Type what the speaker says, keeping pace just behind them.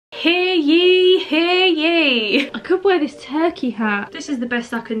turkey. I could wear this turkey hat. This is the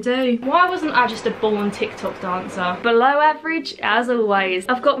best I can do. Why wasn't I just a born TikTok dancer? Below average, as always.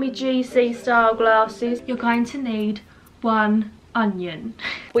 I've got me GC style glasses. You're going to need one onion.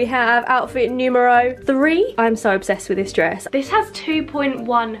 We have outfit numero 3. I'm so obsessed with this dress. This has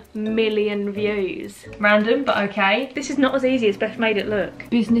 2.1 million views. Random, but okay. This is not as easy as Beth made it look.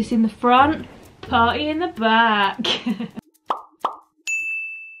 Business in the front, party in the back.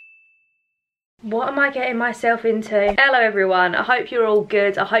 What am I getting myself into? Hello everyone, I hope you're all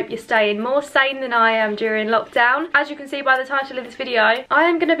good. I hope you're staying more sane than I am during lockdown. As you can see by the title of this video, I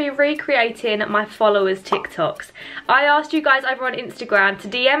am going to be recreating my followers' TikToks. I asked you guys over on Instagram to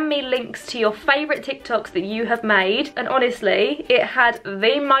DM me links to your favourite TikToks that you have made, and honestly, it had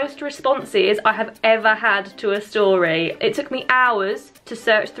the most responses I have ever had to a story. It took me hours to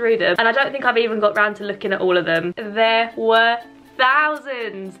search through them, and I don't think I've even got round to looking at all of them. There were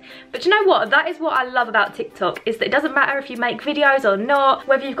thousands. But you know what? That is what I love about TikTok, is that it doesn't matter if you make videos or not,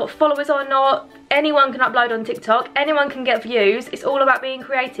 whether you've got followers or not, anyone can upload on TikTok, anyone can get views. It's all about being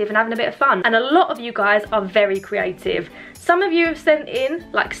creative and having a bit of fun. And a lot of you guys are very creative. Some of you have sent in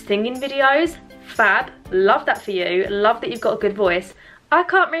like singing videos. Fab. Love that for you. Love that you've got a good voice. I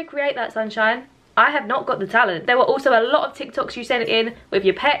can't recreate that, sunshine. I have not got the talent. There were also a lot of TikToks you sent in with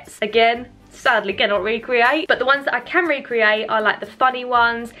your pets. Again, sadly cannot recreate, but the ones that I can recreate are like the funny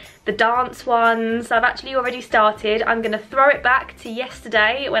ones, the dance ones. I've actually already started. I'm gonna throw it back to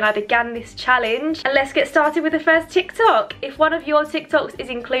yesterday when I began this challenge, and let's get started with the first TikTok. If one of your TikToks is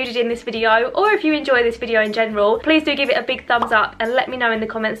included in this video, or if you enjoy this video in general, please do give it a big thumbs up and let me know in the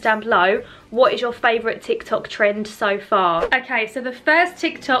comments down below what is your favourite TikTok trend so far. Okay, so the first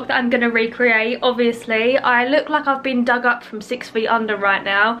TikTok that I'm gonna recreate, obviously, I look like I've been dug up from 6 feet under right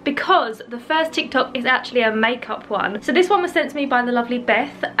now, because the first TikTok is actually a makeup one. So this one was sent to me by the lovely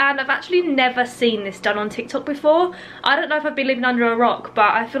Beth, and I've actually never seen this done on TikTok before. I don't know if I've been living under a rock,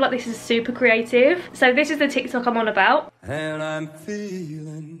 but I feel like this is super creative. So this is the TikTok I'm on about. And I'm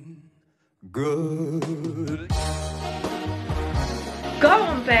feeling good. Go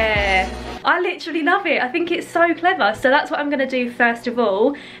on, Bear. I literally love it. I think it's so clever. So that's what I'm going to do first of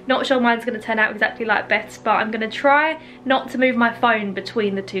all. Not sure mine's going to turn out exactly like Beth's, but I'm going to try not to move my phone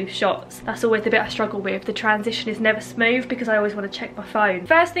between the two shots. That's always the bit I struggle with. The transition is never smooth because I always want to check my phone.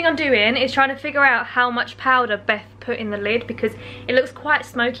 First thing I'm doing is trying to figure out how much powder Beth put in the lid, because it looks quite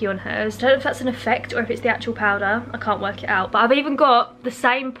smoky on hers. I don't know if that's an effect or if it's the actual powder. I can't work it out. But I've even got the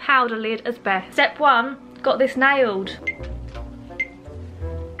same powder lid as Beth. Step 1, got this nailed.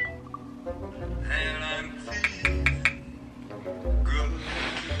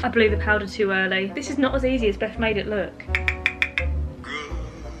 I blew the powder too early. This is not as easy as Beth made it look.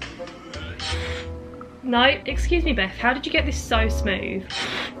 No, excuse me Beth, how did you get this so smooth?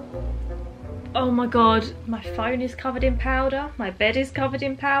 Oh my god, my phone is covered in powder, my bed is covered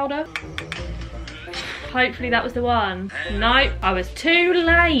in powder. Hopefully that was the one. No, I was too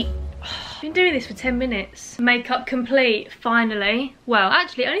late. I've been doing this for 10 minutes. Makeup complete, finally. Well,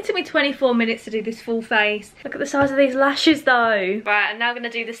 actually, it only took me 24 minutes to do this full face. Look at the size of these lashes though. Right, I'm now gonna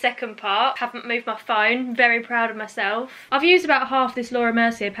do the second part. Haven't moved my phone, very proud of myself. I've used about half this Laura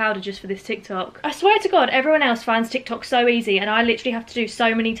Mercier powder just for this TikTok. I swear to God, everyone else finds TikTok so easy, and I literally have to do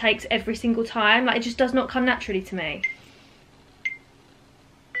so many takes every single time. Like, it just does not come naturally to me.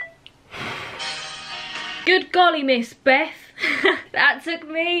 Good golly, Miss Beth. That took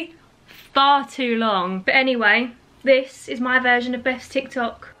me far too long. But anyway, this is my version of Beth's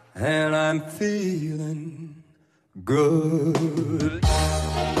TikTok. And I'm feeling good.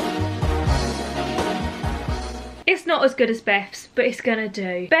 It's not as good as Beth's, but it's gonna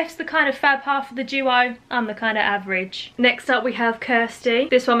do. Beth's the kind of fab half of the duo, I'm the kind of average. Next up we have Kirsty.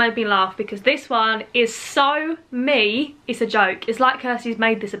 This one made me laugh because this one is so me, it's a joke. It's like Kirsty's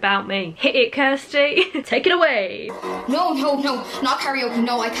made this about me. Hit it, Kirsty. Take it away. No, not karaoke.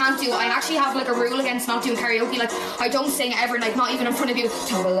 No, I can't do it. I actually have like a rule against not doing karaoke. Like, I don't sing ever, like not even in front of you.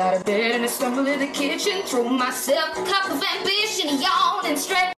 Tumble out of bed and I stumble in the kitchen. Throw myself a cup of ambition, yawn and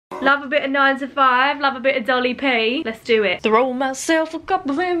stretch. Love a bit of 9 to 5, love a bit of Dolly P. Let's do it. Throw myself a cup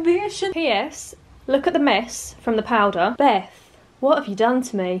of ambition. P.S. Look at the mess from the powder. Beth, what have you done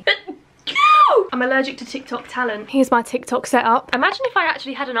to me? I'm allergic to TikTok talent. Here's my TikTok setup. Imagine if I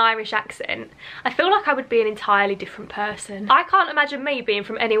actually had an Irish accent. I feel like I would be an entirely different person. I can't imagine me being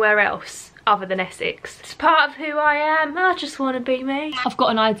from anywhere else. other than Essex. It's part of who I am. I just want to be me. I've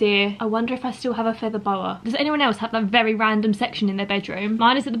got an idea. I wonder if I still have a feather boa. Does anyone else have that very random section in their bedroom?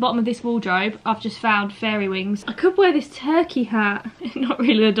 Mine is at the bottom of this wardrobe. I've just found fairy wings. I could wear this turkey hat. Not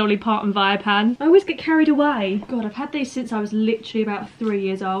really a Dolly Parton vibe, Han. I always get carried away. God, I've had these since I was literally about 3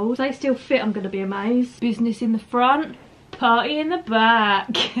 years old. If they still fit, I'm going to be amazed. Business in the front. Party in the back.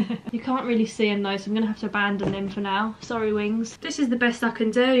 You can't really see them though, so I'm gonna have to abandon them for now. Sorry, wings. This is the best I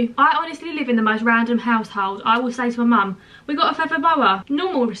can do. I honestly live in the most random household. I will say to my mum, we got a feather boa.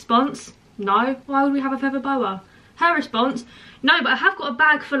 Normal response, no. Why would we have a feather boa? Her response, no, but I have got a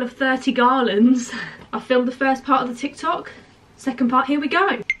bag full of 30 garlands. I filmed the first part of the TikTok. Second part, here we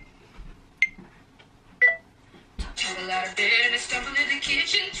go.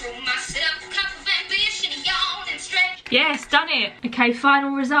 Yes, done it. Okay, final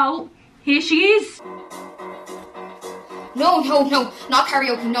result. Here she is. No, not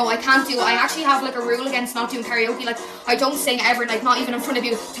karaoke. No, I can't do it. I actually have like a rule against not doing karaoke. Like, I don't sing ever, like not even in front of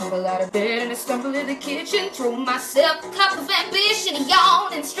you. Tumble out of bed and I stumble in the kitchen. Throw myself a cup of ambition,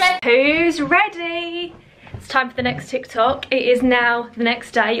 yawn and stretch. Who's ready? It's time for the next TikTok. It is now the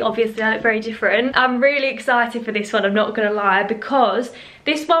next day. Obviously I look very different. I'm really excited for this one, I'm not gonna lie, because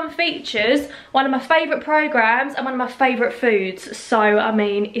this one features one of my favourite programmes and one of my favourite foods. So, I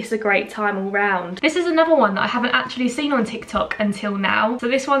mean, it's a great time all round. This is another one that I haven't actually seen on TikTok until now. So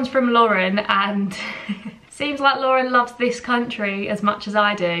this one's from Lauren, and seems like Lauren loves This Country as much as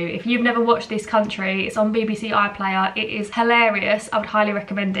I do. If you've never watched This Country, it's on BBC iPlayer. It is hilarious. I would highly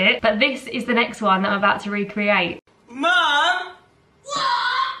recommend it. But this is the next one that I'm about to recreate. Mum! What?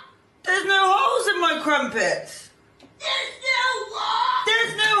 There's no holes in my crumpets. There's no what?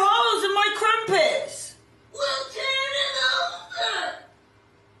 There's no holes in my crumpets. We'll turn it over.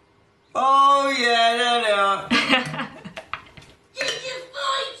 Oh yeah, there they are. Did you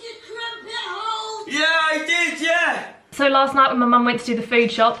find your crumpet holes? Yeah, I did, yeah. So last night when my mum went to do the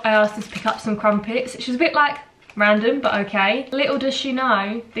food shop, I asked her to pick up some crumpets. She was a bit like, random, but okay. Little does she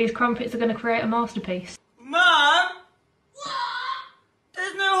know, these crumpets are going to create a masterpiece. Mum! What?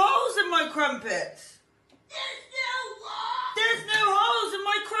 There's no holes in my crumpets. There's no what? There's no holes in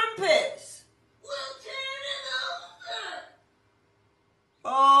my crumpets. We'll turn it over.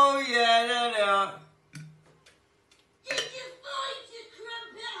 Oh yeah, there they are. Did you find your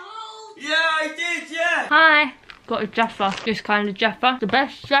crumpet holes? Yeah, I did, yeah. Hi. Got a Jaffa, this kind of Jaffa, the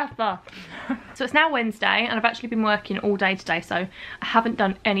best Jaffa. So it's now Wednesday and I've actually been working all day today, so I haven't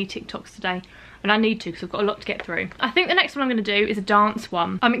done any TikToks today. And I need to because I've got a lot to get through. I think the next one I'm going to do is a dance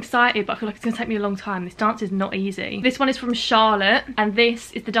one. I'm excited, but I feel like it's going to take me a long time. This dance is not easy. This one is from Charlotte, and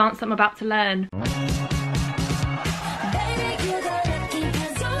this is the dance that I'm about to learn.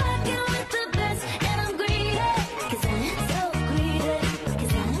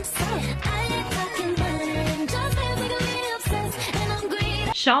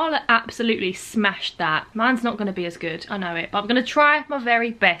 Charlotte absolutely smashed that. Mine's not going to be as good, I know it, but I'm going to try my very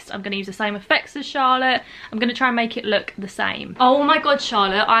best. I'm going to use the same effects as Charlotte. I'm going to try and make it look the same. Oh my god,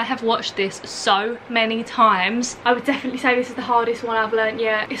 Charlotte, I have watched this so many times. I would definitely say this is the hardest one I've learnt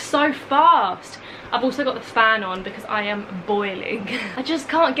yet. It's so fast. I've also got the fan on because I am boiling. I just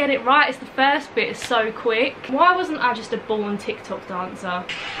can't get it right. It's the first bit, it's so quick. Why wasn't I just a born TikTok dancer?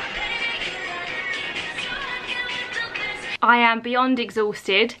 I am beyond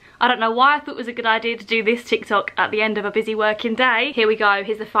exhausted. I don't know why I thought it was a good idea to do this TikTok at the end of a busy working day. Here we go,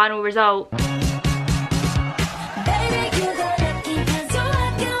 here's the final result.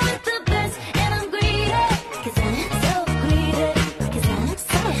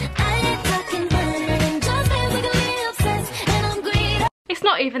 It's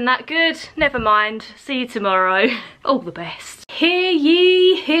not even that good. Never mind. See you tomorrow. All the best. Hear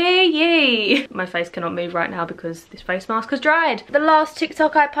ye, hear ye. My face cannot move right now because this face mask has dried. The last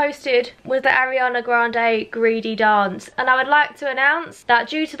TikTok I posted was the Ariana Grande greedy dance, and I would like to announce that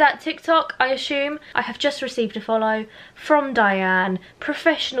due to that TikTok, I assume I have just received a follow from Diane,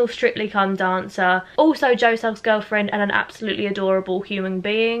 professional Strictly Come dancer, also Josel's girlfriend and an absolutely adorable human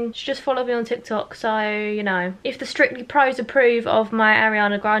being. She just followed me on TikTok, so you know, if the Strictly pros approve of my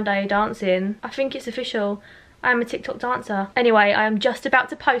Ariana Grande dancing, I think it's official. I'm a TikTok dancer. Anyway, I am just about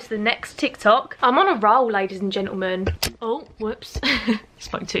to post the next TikTok. I'm on a roll, ladies and gentlemen. Oh, whoops.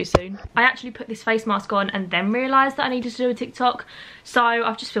 Spoke too soon. I actually put this face mask on and then realised that I needed to do a TikTok. So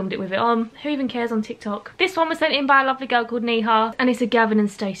I've just filmed it with it on. Who even cares on TikTok? This one was sent in by a lovely girl called Neha, and it's a Gavin and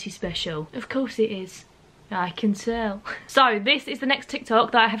Stacey special. Of course it is. I can tell. So this is the next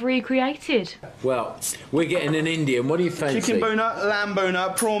TikTok that I have recreated. Well, we're getting an Indian. What do you fancy? Chicken boner, lamb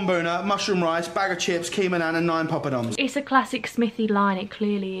boner, prawn boner, mushroom rice, bag of chips, keema naan and 9 poppadoms. It's a classic Smithy line, it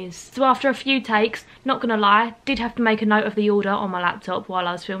clearly is. So after a few takes, not gonna lie, did have to make a note of the order on my laptop while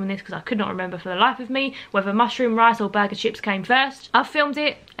I was filming this because I could not remember for the life of me whether mushroom rice or bag of chips came first. I've filmed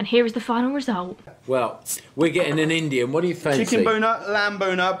it and here is the final result. Well, we're getting an Indian. What do you fancy? Chicken boner, lamb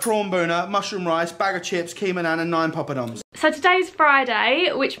boner, prawn boner, mushroom rice, bag of chips, keema naan and 9 poppadoms. So today's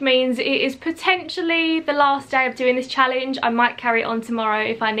Friday, which means it is potentially the last day of doing this challenge. I might carry it on tomorrow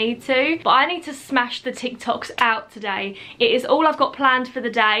if I need to, but I need to smash the TikToks out today. It is all I've got planned for the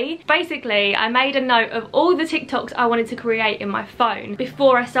day. Basically, I made a note of all the TikToks I wanted to create in my phone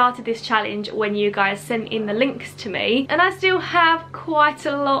before I started this challenge when you guys sent in the links to me, and I still have quite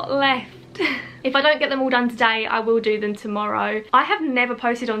a lot left. If I don't get them all done today, I will do them tomorrow. I have never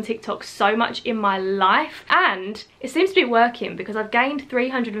posted on TikTok so much in my life, and it seems to be working because I've gained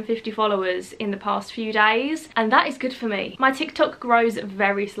 350 followers in the past few days, and that is good for me. My TikTok grows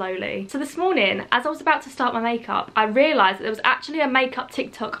very slowly. So this morning, as I was about to start my makeup, I realised that there was actually a makeup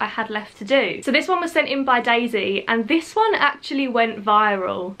TikTok I had left to do. So this one was sent in by Daisy, and this one actually went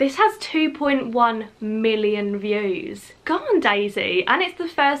viral. This has 2.1 million views. Go on, Daisy. And it's the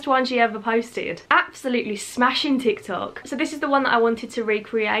first one she ever posted. Absolutely smashing TikTok. So this is the one that I wanted to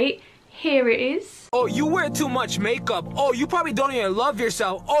recreate. Here it is. Oh, you wear too much makeup. Oh, you probably don't even love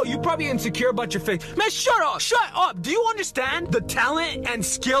yourself. Oh, you probably insecure about your face. Man, shut up, shut up. Do you understand the talent and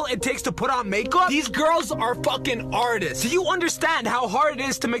skill it takes to put on makeup? These girls are fucking artists. Do you understand how hard it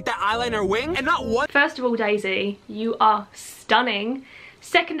is to make that eyeliner wing? And not one. First of all, Daisy, you are stunning.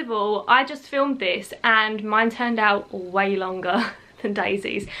 Second of all, I just filmed this and mine turned out way longer than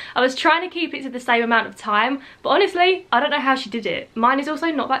Daisy's. I was trying to keep it to the same amount of time, but honestly, I don't know how she did it. Mine is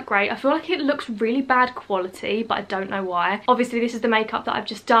also not that great. I feel like it looks really bad quality, but I don't know why. Obviously, this is the makeup that I've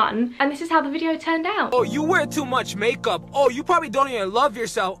just done, and this is how the video turned out. Oh, you wear too much makeup. Oh, you probably don't even love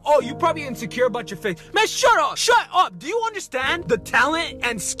yourself. Oh, you probably insecure about your face. Man, shut up, shut up. Do you understand the talent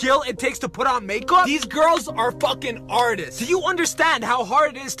and skill it takes to put on makeup? These girls are fucking artists. Do you understand how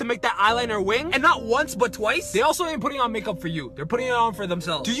hard it is to make that eyeliner wing? And not once, but twice? They also ain't putting on makeup for you. They're putting it on for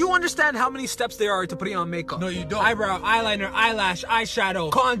themselves. Do you understand how many steps there are to putting on makeup? No, you don't. Eyebrow, eyeliner, eyelash,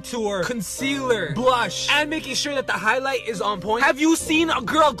 eyeshadow, contour, concealer, blush, and making sure that the highlight is on point. Have you seen a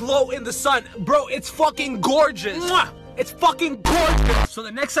girl glow in the sun? Bro, it's fucking gorgeous. Mwah! It's fucking gorgeous. So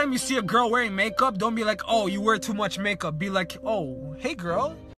the next time you see a girl wearing makeup, don't be like, oh, you wear too much makeup. Be like, oh, hey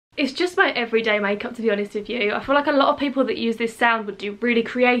girl. It's just my everyday makeup, to be honest with you. I feel like a lot of people that use this sound would do really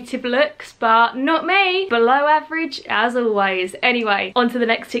creative looks, but not me. Below average, as always. Anyway, on to the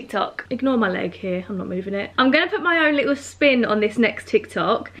next TikTok. Ignore my leg here, I'm not moving it. I'm gonna put my own little spin on this next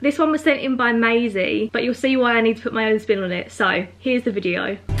TikTok. This one was sent in by Maisie, but you'll see why I need to put my own spin on it. So, here's the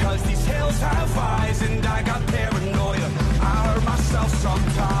video. Cause these hills have eyes and I got paranoia. I hurt myself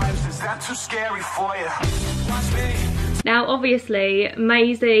sometimes, is that too scary for you? Watch me. Now obviously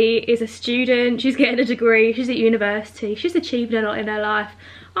Maisie is a student, she's getting a degree, she's at university, she's achieved a lot in her life.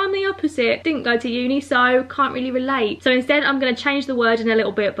 I'm the opposite, didn't go to uni, so can't really relate. So instead I'm going to change the word in a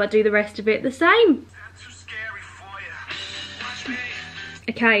little bit but do the rest of it the same.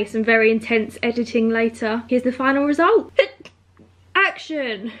 Okay, some very intense editing later. Here's the final result.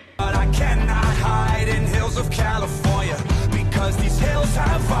 Action! But I cannot hide in hills of California because these hills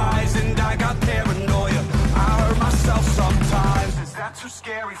have eyes and I got paranoia. I hurt myself sometimes, is that too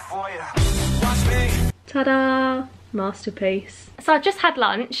scary for you? Watch me. Ta-da! Masterpiece. So I've just had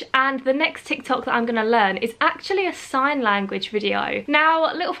lunch and the next TikTok that I'm going to learn is actually a sign language video.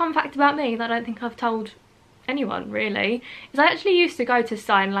 Now, a little fun fact about me that I don't think I've told anyone really, is I actually used to go to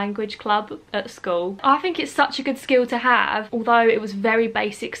sign language club at school. I think it's such a good skill to have, although it was very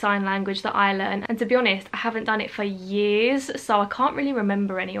basic sign language that I learned, and to be honest I haven't done it for years so I can't really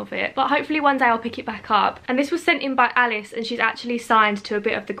remember any of it, but hopefully one day I'll pick it back up. And this was sent in by Alice and she's actually signed to a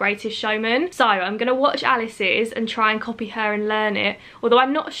bit of The Greatest Showman, so I'm gonna watch Alice's and try and copy her and learn it, although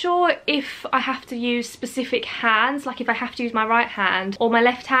I'm not sure if I have to use specific hands, like if I have to use my right hand or my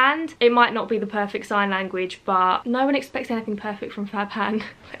left hand. It might not be the perfect sign language, but no one expects anything perfect from Fabhan,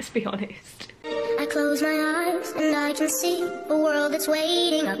 let's be honest. I close my eyes and I can see a world that's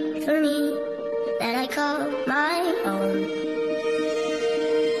waiting up for me, that I call my own.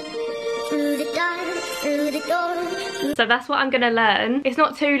 Through the dark, through the door. So that's what I'm gonna learn. It's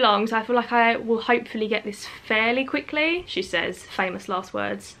not too long, so I feel like I will hopefully get this fairly quickly. She says, famous last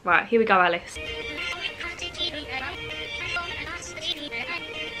words. Right, here we go, Alice.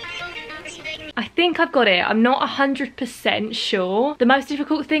 I think I've got it. I'm not 100% sure. The most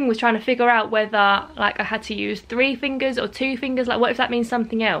difficult thing was trying to figure out whether like I had to use 3 fingers or 2 fingers. Like what if that means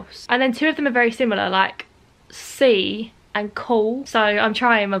something else? And then 2 of them are very similar, like C and cool, so I'm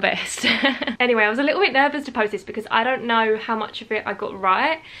trying my best. Anyway, I was a little bit nervous to post this because I don't know how much of it I got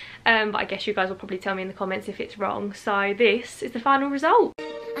right, but I guess you guys will probably tell me in the comments if it's wrong. So this is the final result.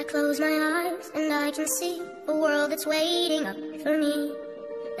 I close my eyes and I can see a world that's waiting up for me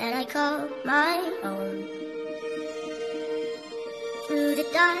that I call my own. Through the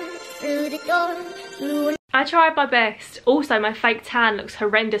dark, through the door, through. I tried my best. Also, my fake tan looks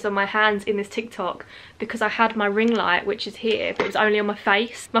horrendous on my hands in this TikTok because I had my ring light, which is here, but it was only on my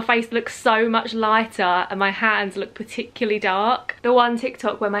face. My face looks so much lighter and my hands look particularly dark. The one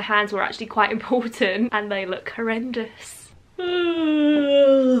TikTok where my hands were actually quite important and they look horrendous.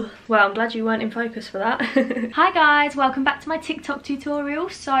 Well, I'm glad you weren't in focus for that. Hi guys, welcome back to my TikTok tutorial.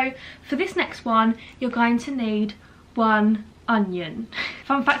 So for this next one, you're going to need 1 onion.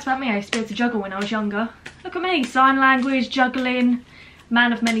 Fun fact about me, I used to be able to juggle when I was younger. Look at me, sign language, juggling,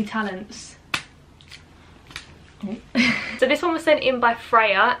 man of many talents. So this one was sent in by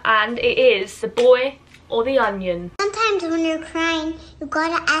Freya and it is the boy or the onion. Sometimes when you're crying, you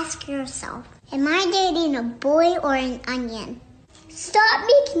gotta ask yourself, am I dating a boy or an onion? Stop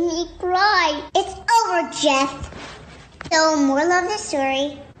making me cry. It's over, Jeff. So, moral of the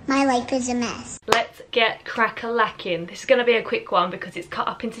story, my life is a mess. Let's get crack-a-lacking. This is going to be a quick one because it's cut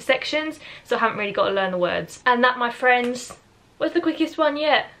up into sections, so I haven't really got to learn the words. And that, my friends, was the quickest one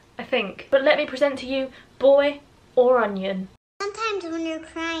yet, I think. But let me present to you boy or onion. Sometimes when you're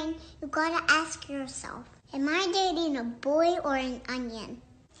crying, you gotta ask yourself, am I dating a boy or an onion?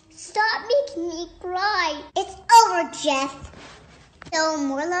 Stop making me cry. It's over, Jeff. So,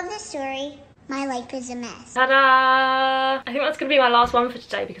 moral of the story, my life is a mess. Ta-da! I think that's going to be my last one for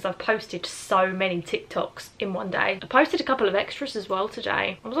today because I've posted so many TikToks in one day. I posted a couple of extras as well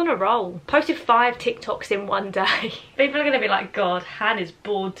today. I was on a roll. Posted 5 TikToks in one day. People are going to be like, God, Han is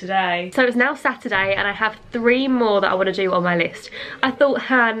bored today. So it's now Saturday and I have 3 more that I want to do on my list. I thought,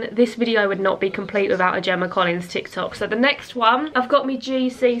 Han, this video would not be complete without a Gemma Collins TikTok. So the next one, I've got me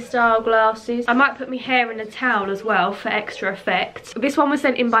GC style glasses. I might put my hair in a towel as well for extra effect. This one was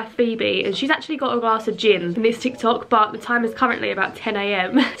sent in by Phoebe and she's actually got a glass of gin in this TikTok, but the time is currently about 10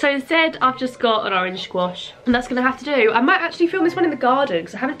 AM. So instead I've just got an orange squash and that's gonna have to do. I might actually film this one in the garden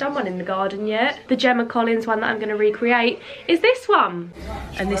because I haven't done one in the garden yet. The Gemma Collins one that I'm gonna recreate is this one.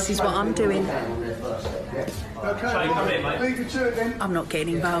 And this is what I'm doing. I'm not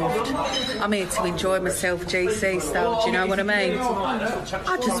getting involved. I'm here to enjoy myself GC style, do you know what I mean?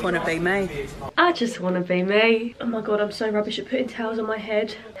 I just want to be me. I just want to be me. Oh my God, I'm so rubbish at putting towels on my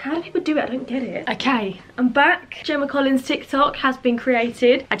head. How do people do it? I don't get it. Okay, I'm back. Gemma Collins TikTok has been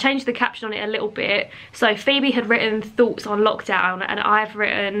created. I changed the caption on it a little bit. So Phoebe had written thoughts on lockdown and I've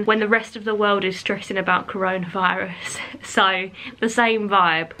written when the rest of the world is stressing about coronavirus. So the same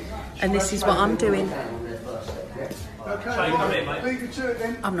vibe. And this is what I'm doing.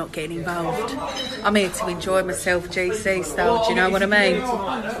 I'm not getting involved. I'm here to enjoy myself GC style, do you know what I mean?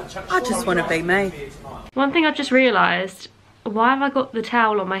 I just want to be me. One thing I've just realised, why have I got the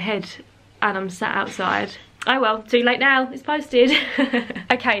towel on my head and I'm sat outside? Oh well, too late now, it's posted.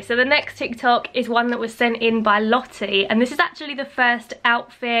 Okay, so the next TikTok is one that was sent in by Lottie, and this is actually the first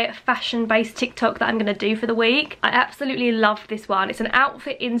outfit fashion-based TikTok that I'm gonna do for the week. I absolutely love this one. It's an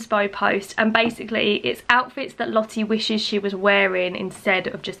outfit inspo post, and basically it's outfits that Lottie wishes she was wearing instead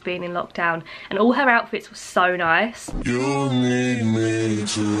of just being in lockdown, and all her outfits were so nice. You need me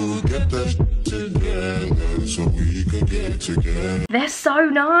to get that together so we can get together. They're so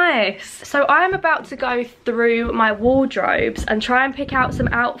nice. So I'm about to go through my wardrobes and try and pick out some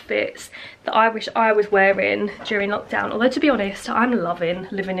outfits that I wish I was wearing during lockdown. Although to be honest, I'm loving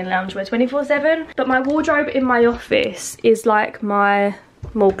living in loungewear 24/7. But my wardrobe in my office is like my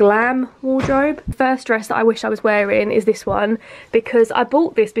more glam wardrobe. First dress that I wish I was wearing is this one because I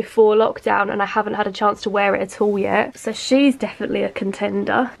bought this before lockdown and I haven't had a chance to wear it at all yet. So she's definitely a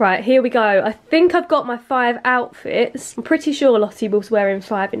contender. Right, here we go. I think I've got my 5 outfits. I'm pretty sure Lottie was wearing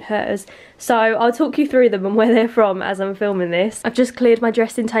 5 in hers. So I'll talk you through them and where they're from as I'm filming this. I've just cleared my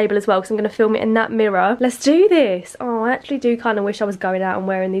dressing table as well because I'm going to film it in that mirror. Let's do this. Oh, I actually do kind of wish I was going out and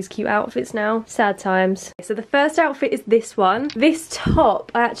wearing these cute outfits now. Sad times. So the first outfit is this one. This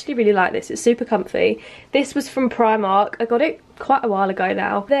top, I actually really like this. It's super comfy. This was from Primark. I got it quite a while ago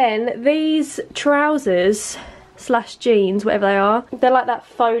now. Then these trousers / jeans, whatever they are, they're like that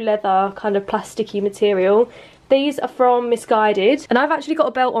faux leather kind of plasticky material. These are from Misguided, and I've actually got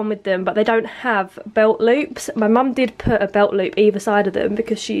a belt on with them, but they don't have belt loops. My mum did put a belt loop either side of them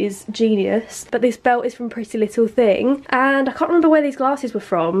because she is genius, but this belt is from Pretty Little Thing, and I can't remember where these glasses were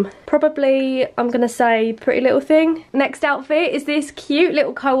from. Probably, I'm gonna say Pretty Little Thing. Next outfit is this cute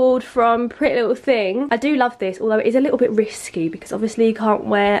little co-ord from Pretty Little Thing. I do love this, although it is a little bit risky because obviously you can't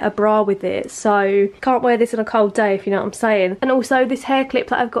wear a bra with it, so you can't wear this on a cold day, if you know what I'm saying. And also this hair clip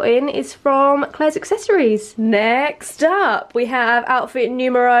that I've got in is from Claire's Accessories. Next up, we have outfit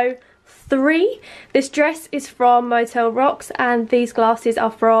numero 3. This dress is from Motel Rocks, and these glasses are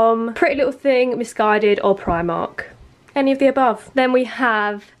from Pretty Little Thing, Misguided, or Primark. Any of the above. Then we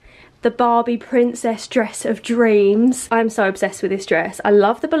have the Barbie princess dress of dreams. I'm so obsessed with this dress. I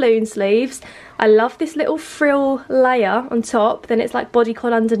love the balloon sleeves. I love this little frill layer on top, then it's like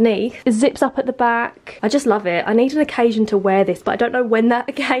bodycon underneath. It zips up at the back. I just love it. I need an occasion to wear this, but I don't know when that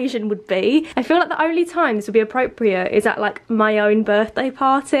occasion would be. I feel like the only time this would be appropriate is at like my own birthday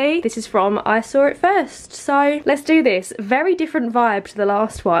party. This is from I Saw It First, so let's do this. Very different vibe to the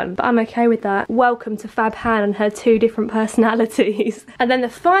last one, but I'm okay with that. Welcome to Fab Han and her 2 different personalities. And then the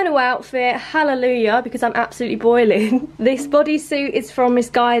final outfit, hallelujah, because I'm absolutely boiling. This bodysuit is from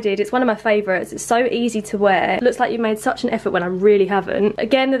Misguided. It's one of my favourites. It's so easy to wear. Looks like you made such an effort when I really haven't.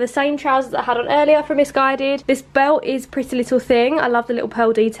 Again, they're the same trousers that I had on earlier from Misguided. This belt is Pretty Little Thing. I love the little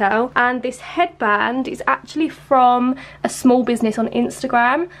pearl detail. And this headband is actually from a small business on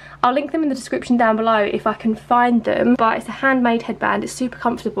Instagram. I'll link them in the description down below if I can find them. But it's a handmade headband. It's super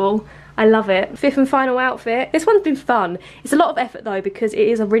comfortable. I love it. 5th and final outfit. This one's been fun. It's a lot of effort though because it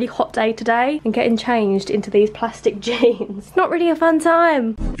is a really hot day today, and getting changed into these plastic jeans. Not really a fun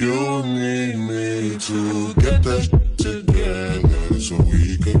time. You need me to get that together so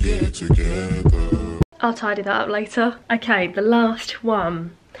we can get together. I'll tidy that up later. Okay, the last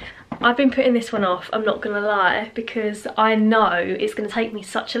one. I've been putting this one off, I'm not gonna lie, because I know it's gonna take me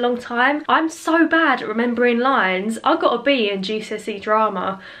such a long time. I'm so bad at remembering lines. I got a B in GCSE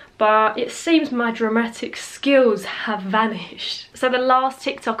drama, but it seems my dramatic skills have vanished. So the last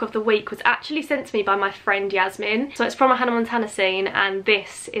TikTok of the week was actually sent to me by my friend Yasmin. So it's from a Hannah Montana scene, and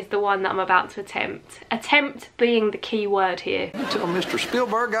this is the one that I'm about to attempt. Attempt being the key word here. Tell Mr.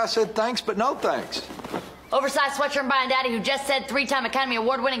 Spielberg I said thanks, but no thanks. Oversized sweatshirt buying daddy who just said 3-time Academy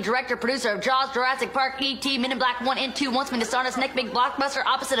Award-winning director, producer of Jaws, Jurassic Park, E.T., Men in Black 1 and 2, wants me to start us next big blockbuster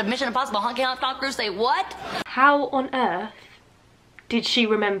opposite of Mission Impossible, Honky Honk Tom Cruise. Say what? How on earth did she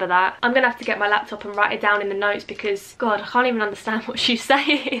remember that? I'm gonna have to get my laptop and write it down in the notes because, God, I can't even understand what she's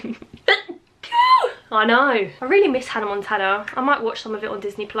saying. I know. I really miss Hannah Montana. I might watch some of it on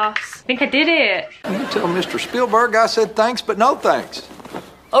Disney+. I think I did it. You tell Mr. Spielberg I said thanks, but no thanks.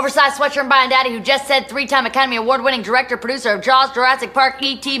 Oversized sweatshirt buying daddy who just said 3-time Academy Award-winning director, producer of Jaws, Jurassic Park,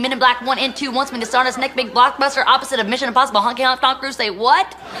 E.T., Men in Black 1 and 2, wants me to start us next big blockbuster opposite of Mission Impossible, Honky Honk Tom Cruise. Say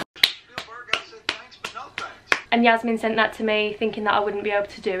what? And Yasmin sent that to me thinking that I wouldn't be able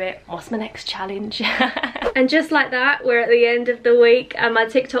to do it. What's my next challenge? And just like that, we're at the end of the week and my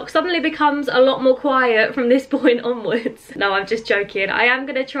TikTok suddenly becomes a lot more quiet from this point onwards. No, I'm just joking. I am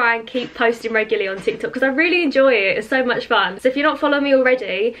going to try and keep posting regularly on TikTok because I really enjoy it. It's so much fun. So if you're not following me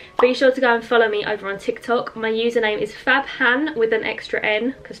already, be sure to go and follow me over on TikTok. My username is FabHan with an extra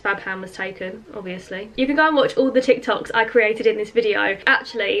N because FabHan was taken, obviously. You can go and watch all the TikToks I created in this video.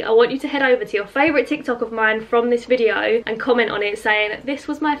 Actually, I want you to head over to your favourite TikTok of mine from this video and comment on it saying this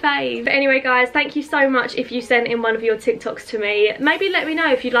was my fave. But anyway guys, thank you so much if you sent in one of your TikToks to me. Maybe let me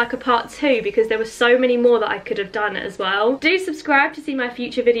know if you'd like a part 2 because there were so many more that I could have done as well. Do subscribe to see my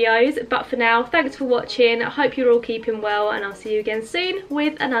future videos, but for now, thanks for watching. I hope you're all keeping well and I'll see you again soon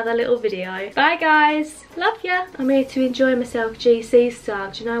with another little video. Bye guys, love ya. I'm here to enjoy myself GC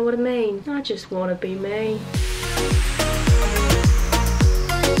style, do you know what I mean? I just want to be me.